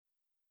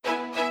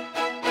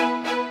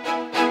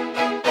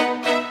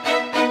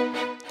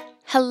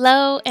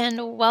Hello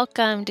and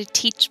welcome to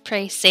Teach,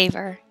 Pray,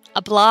 Savor,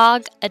 a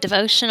blog, a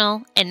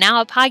devotional, and now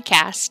a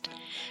podcast.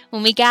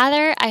 When we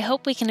gather, I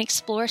hope we can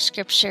explore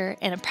Scripture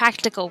in a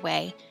practical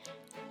way,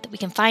 that we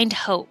can find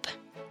hope,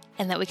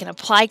 and that we can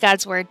apply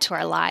God's Word to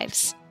our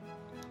lives.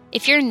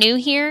 If you're new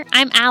here,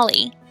 I'm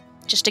Allie,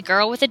 just a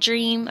girl with a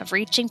dream of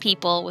reaching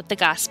people with the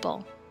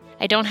gospel.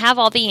 I don't have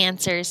all the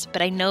answers,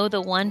 but I know the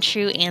one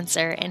true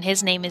answer, and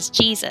His name is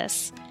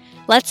Jesus.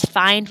 Let's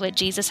find what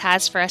Jesus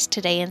has for us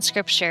today in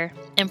Scripture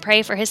and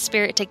pray for His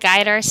Spirit to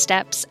guide our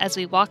steps as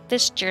we walk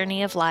this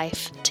journey of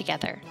life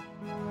together.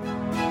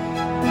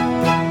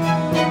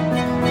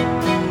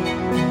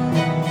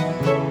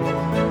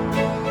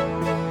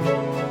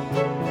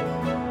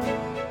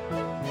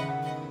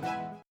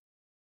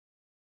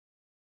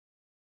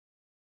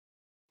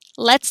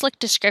 Let's look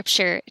to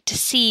Scripture to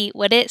see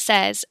what it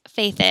says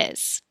faith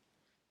is.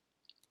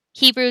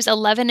 Hebrews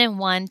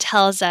 11:1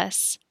 tells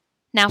us,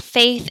 "Now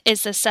faith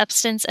is the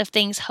substance of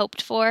things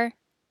hoped for,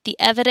 the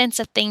evidence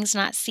of things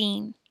not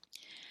seen."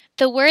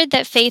 The word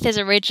that faith is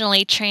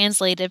originally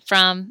translated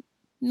from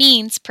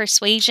means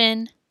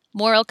persuasion,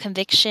 moral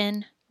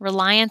conviction,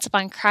 reliance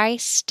upon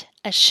Christ,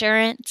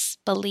 assurance,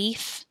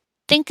 belief.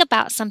 Think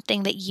about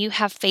something that you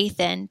have faith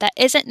in that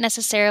isn't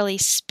necessarily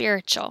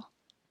spiritual.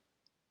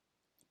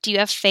 Do you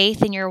have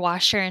faith in your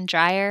washer and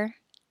dryer?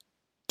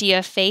 Do you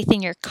have faith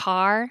in your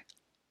car?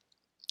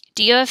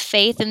 Do you have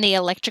faith in the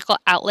electrical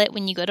outlet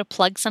when you go to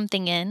plug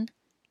something in?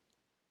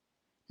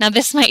 Now,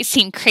 this might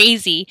seem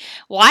crazy.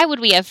 Why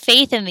would we have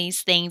faith in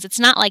these things? It's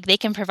not like they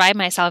can provide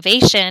my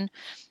salvation.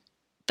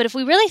 But if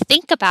we really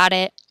think about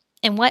it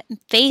and what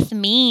faith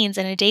means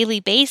on a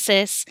daily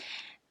basis,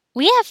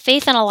 we have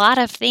faith in a lot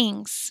of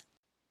things.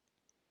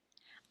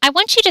 I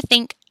want you to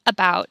think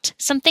about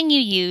something you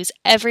use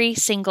every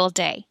single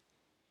day.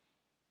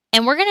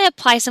 And we're going to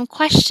apply some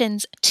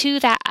questions to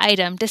that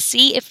item to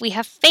see if we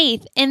have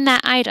faith in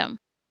that item.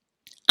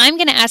 I'm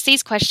going to ask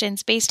these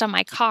questions based on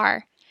my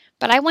car,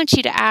 but I want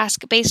you to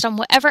ask based on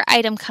whatever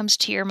item comes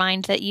to your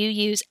mind that you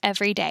use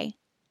every day.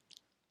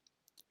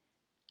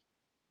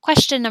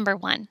 Question number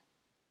 1.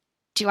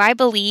 Do I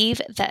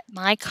believe that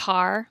my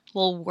car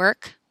will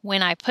work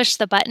when I push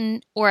the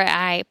button or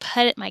I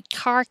put my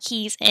car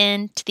keys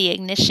into the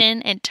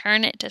ignition and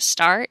turn it to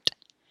start?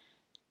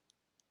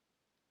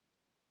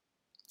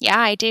 Yeah,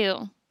 I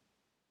do.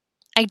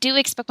 I do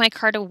expect my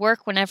car to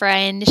work whenever I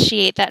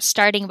initiate that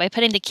starting by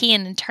putting the key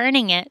in and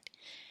turning it.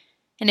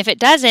 And if it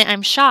doesn't,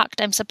 I'm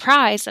shocked. I'm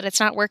surprised that it's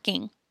not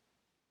working.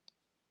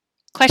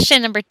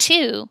 Question number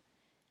 2,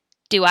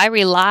 do I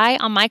rely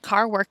on my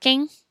car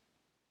working?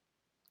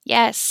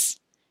 Yes.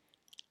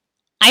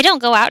 I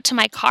don't go out to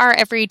my car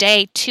every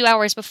day 2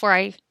 hours before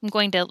I'm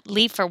going to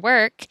leave for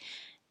work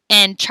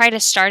and try to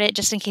start it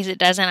just in case it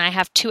doesn't. I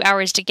have 2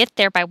 hours to get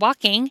there by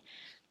walking.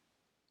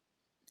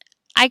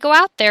 I go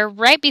out there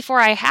right before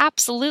I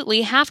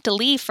absolutely have to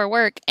leave for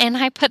work, and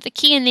I put the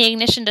key in the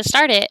ignition to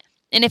start it.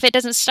 And if it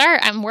doesn't start,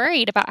 I'm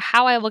worried about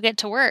how I will get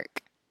to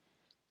work.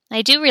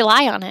 I do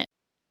rely on it.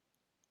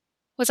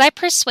 Was I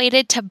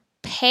persuaded to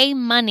pay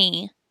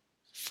money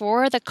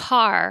for the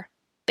car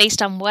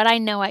based on what I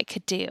know I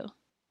could do?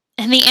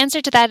 And the answer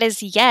to that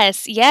is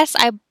yes. Yes,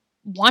 I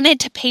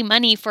wanted to pay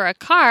money for a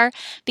car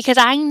because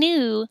I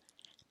knew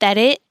that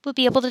it would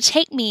be able to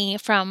take me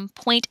from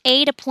point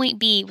A to point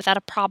B without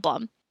a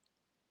problem.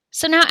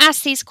 So now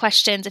ask these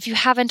questions, if you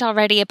haven't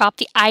already, about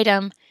the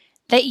item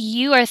that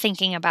you are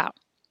thinking about.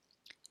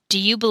 Do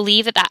you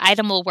believe that that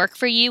item will work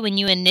for you when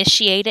you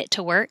initiate it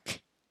to work?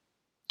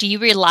 Do you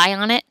rely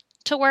on it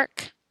to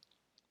work?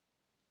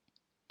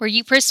 Were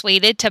you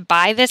persuaded to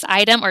buy this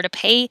item or to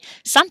pay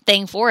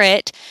something for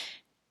it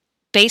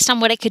based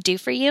on what it could do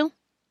for you?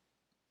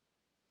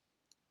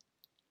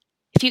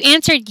 If you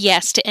answered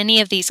yes to any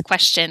of these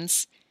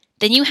questions,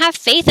 then you have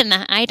faith in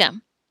that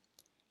item.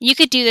 You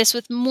could do this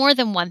with more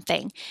than one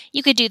thing.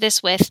 You could do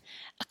this with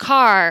a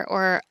car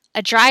or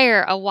a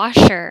dryer, a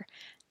washer.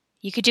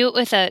 You could do it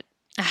with a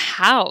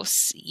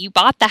house. You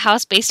bought the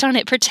house based on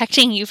it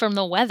protecting you from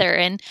the weather,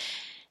 and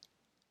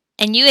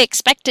you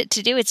expect it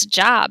to do its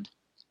job.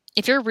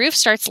 If your roof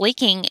starts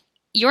leaking,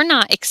 you're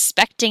not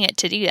expecting it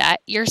to do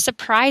that. You're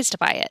surprised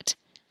by it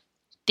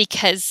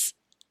because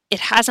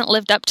it hasn't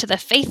lived up to the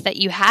faith that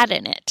you had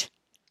in it.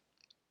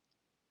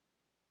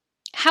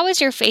 How is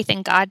your faith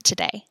in God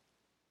today?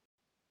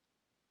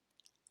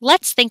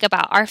 Let's think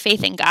about our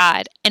faith in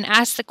God and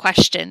ask the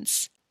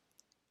questions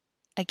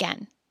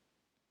again.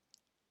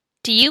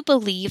 Do you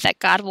believe that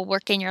God will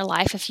work in your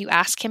life if you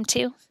ask Him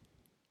to?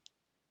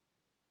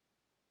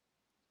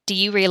 Do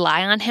you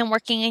rely on Him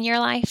working in your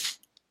life?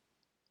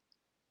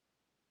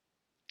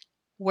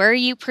 Were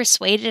you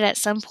persuaded at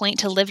some point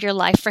to live your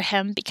life for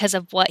Him because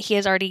of what He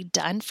has already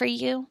done for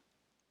you?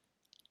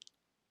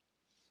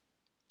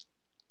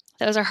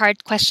 Those are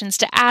hard questions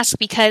to ask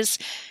because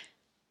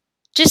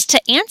just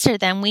to answer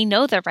them, we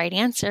know the right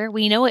answer.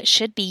 We know it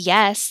should be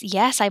yes.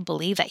 Yes, I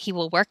believe that He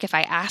will work if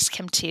I ask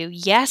Him to.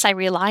 Yes, I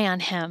rely on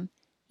Him.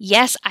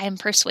 Yes, I am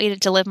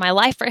persuaded to live my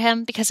life for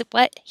Him because of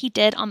what He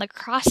did on the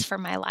cross for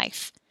my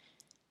life.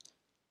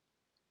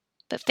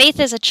 But faith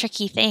is a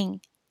tricky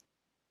thing.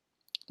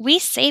 We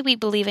say we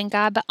believe in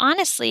God, but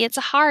honestly, it's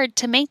hard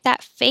to make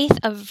that faith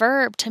a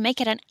verb, to make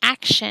it an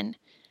action.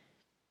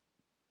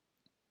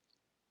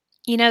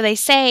 You know, they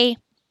say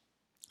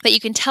that you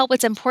can tell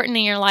what's important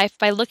in your life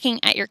by looking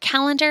at your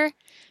calendar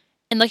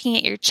and looking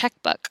at your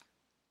checkbook.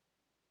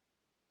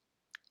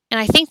 And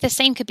I think the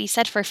same could be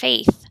said for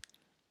faith.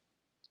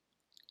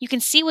 You can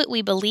see what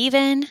we believe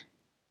in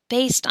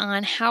based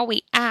on how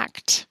we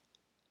act.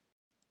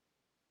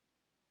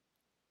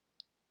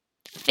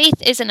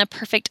 Faith isn't a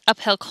perfect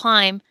uphill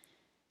climb.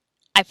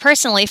 I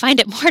personally find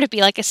it more to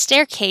be like a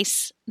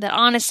staircase that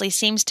honestly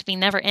seems to be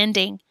never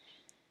ending.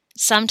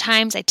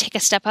 Sometimes I take a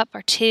step up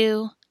or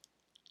two,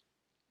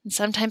 and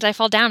sometimes I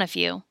fall down a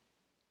few.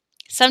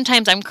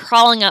 Sometimes I'm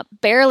crawling up,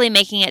 barely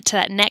making it to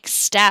that next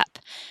step.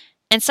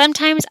 And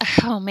sometimes,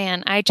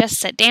 I just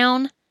sit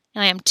down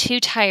and I am too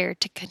tired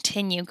to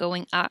continue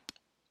going up.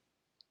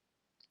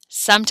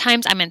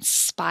 Sometimes I'm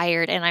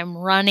inspired and I'm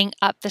running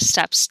up the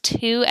steps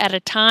 2 at a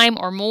time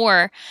or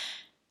more.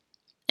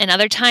 And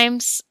other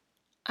times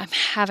I'm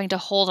having to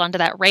hold onto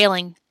that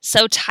railing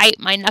so tight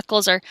my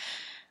knuckles are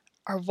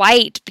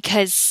white,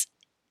 because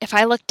if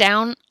I look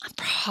down, I'm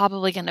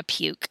probably going to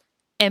puke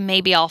and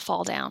maybe I'll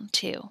fall down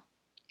too.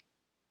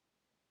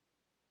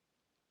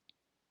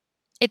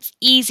 It's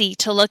easy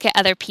to look at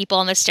other people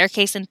on the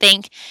staircase and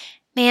think,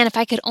 man, if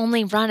I could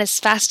only run as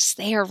fast as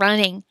they are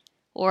running,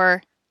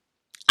 or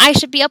I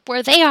should be up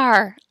where they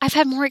are. I've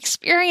had more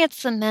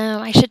experience than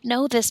them. I should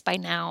know this by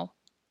now.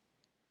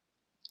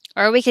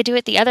 Or we could do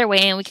it the other way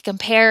and we could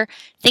compare,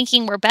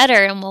 thinking we're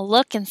better, and we'll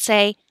look and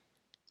say,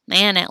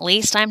 man, at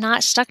least I'm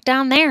not stuck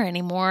down there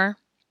anymore.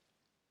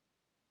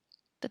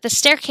 But the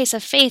staircase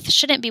of faith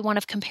shouldn't be one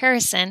of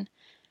comparison.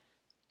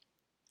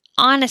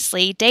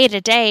 Honestly, day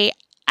to day,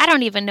 I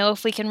don't even know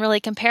if we can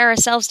really compare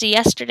ourselves to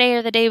yesterday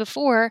or the day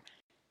before,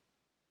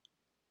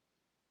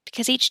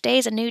 because each day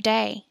is a new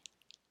day.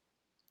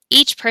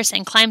 Each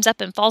person climbs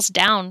up and falls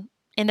down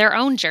in their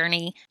own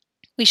journey.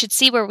 We should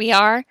see where we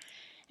are,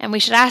 and we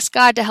should ask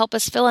God to help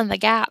us fill in the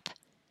gap.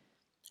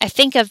 I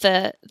think of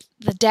the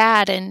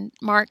dad in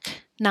Mark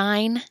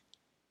 9,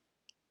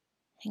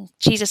 and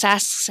Jesus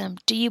asks him,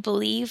 "Do you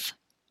believe?"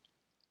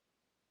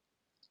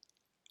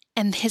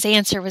 And his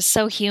answer was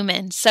so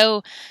human,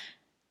 so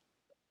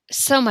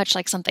much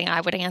like something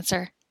I would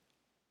answer.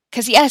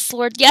 Because yes,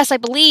 Lord, yes, I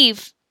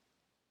believe.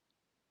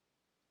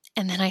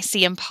 And then I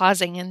see him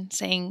pausing and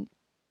saying,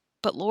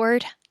 "But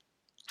Lord,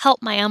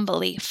 help my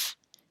unbelief."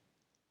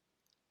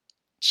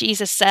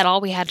 Jesus said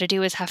all we had to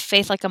do is have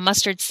faith like a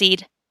mustard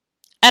seed.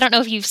 I don't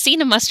know if you've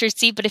seen a mustard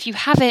seed, but if you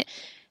haven't,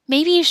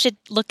 maybe you should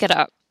look it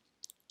up.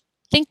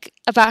 Think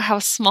about how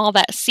small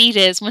that seed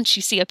is once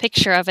you see a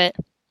picture of it.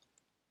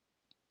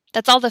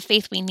 That's all the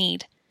faith we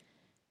need.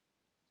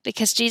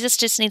 Because Jesus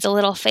just needs a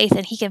little faith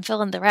and he can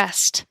fill in the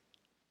rest.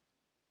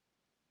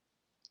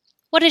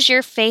 What does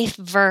your faith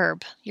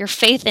verb, your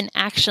faith in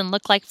action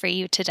look like for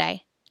you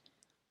today?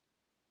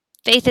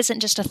 Faith isn't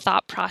just a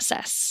thought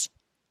process.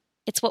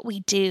 It's what we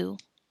do.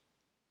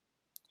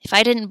 If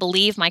I didn't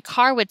believe my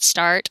car would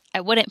start, I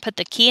wouldn't put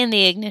the key in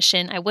the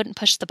ignition, I wouldn't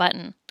push the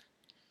button.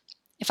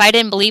 If I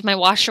didn't believe my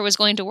washer was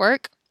going to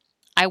work,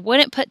 I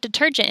wouldn't put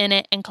detergent in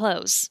it and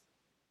close.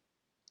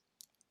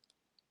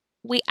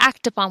 We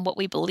act upon what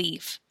we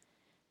believe.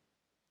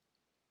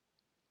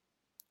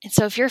 And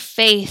so if your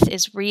faith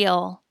is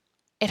real,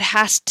 it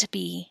has to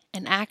be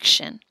an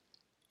action.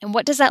 And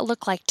what does that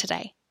look like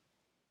today?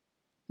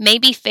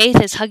 Maybe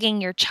faith is hugging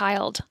your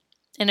child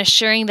and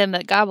assuring them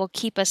that God will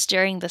keep us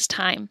during this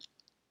time.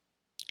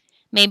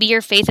 Maybe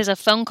your faith is a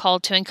phone call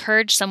to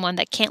encourage someone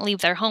that can't leave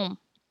their home.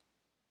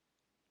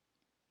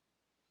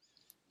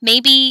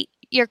 Maybe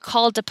you're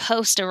called to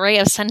post a ray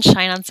of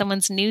sunshine on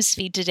someone's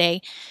newsfeed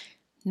today.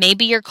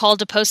 Maybe you're called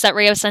to post that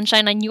ray of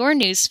sunshine on your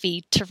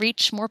newsfeed to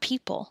reach more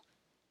people.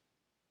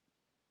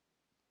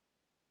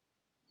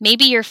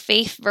 Maybe your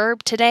faith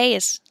verb today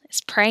is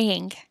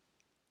praying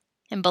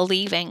and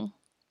believing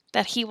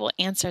that He will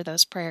answer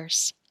those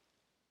prayers.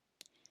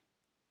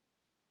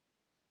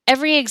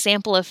 Every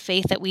example of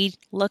faith that we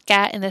look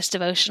at in this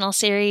devotional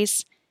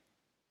series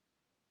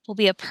will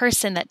be a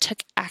person that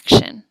took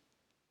action.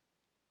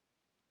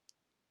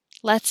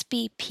 Let's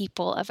be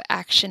people of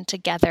action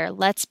together.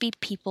 Let's be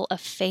people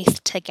of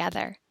faith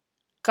together.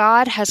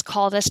 God has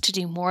called us to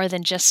do more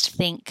than just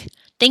think.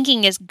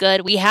 Thinking is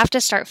good. We have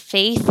to start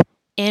faith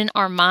in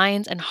our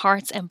minds and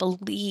hearts and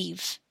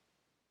believe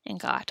in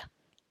God.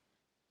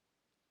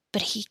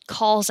 But He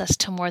calls us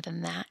to more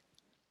than that.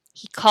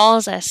 He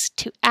calls us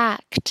to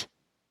act.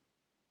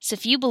 So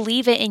if you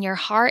believe it in your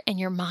heart and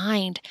your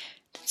mind,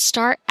 then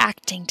start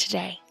acting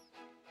today.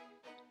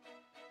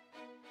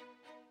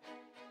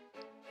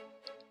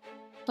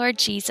 Lord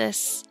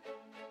Jesus,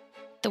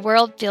 the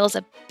world feels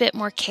a bit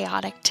more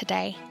chaotic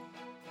today.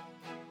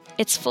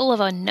 It's full of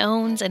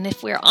unknowns, and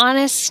if we're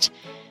honest,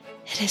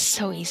 it is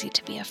so easy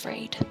to be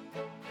afraid.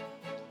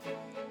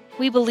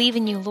 We believe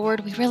in you,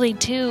 Lord, we really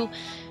do.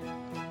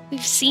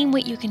 We've seen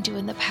what you can do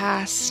in the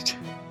past.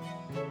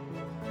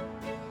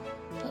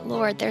 But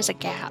Lord, there's a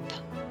gap.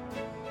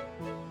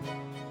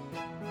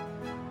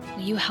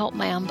 Will you help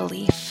my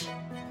unbelief?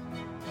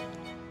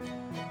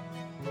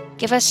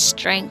 Give us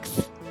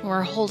strength when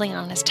we're holding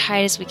on as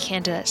tight as we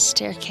can to that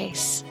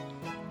staircase.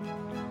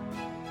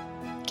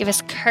 Give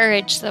us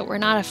courage so that we're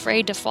not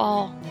afraid to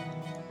fall.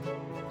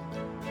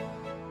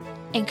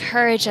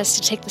 Encourage us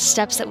to take the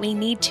steps that we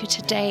need to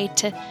today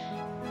to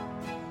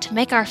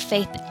make our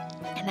faith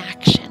an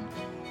action.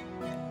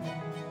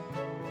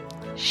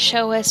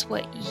 Show us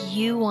what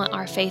you want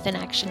our faith in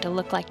action to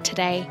look like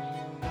today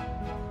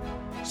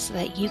so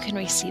that you can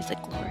receive the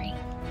glory.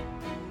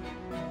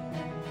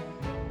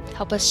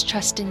 Help us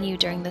trust in you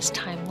during this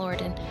time,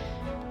 Lord, and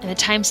in the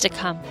times to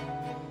come.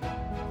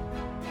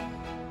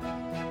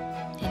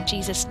 In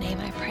Jesus' name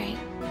I pray.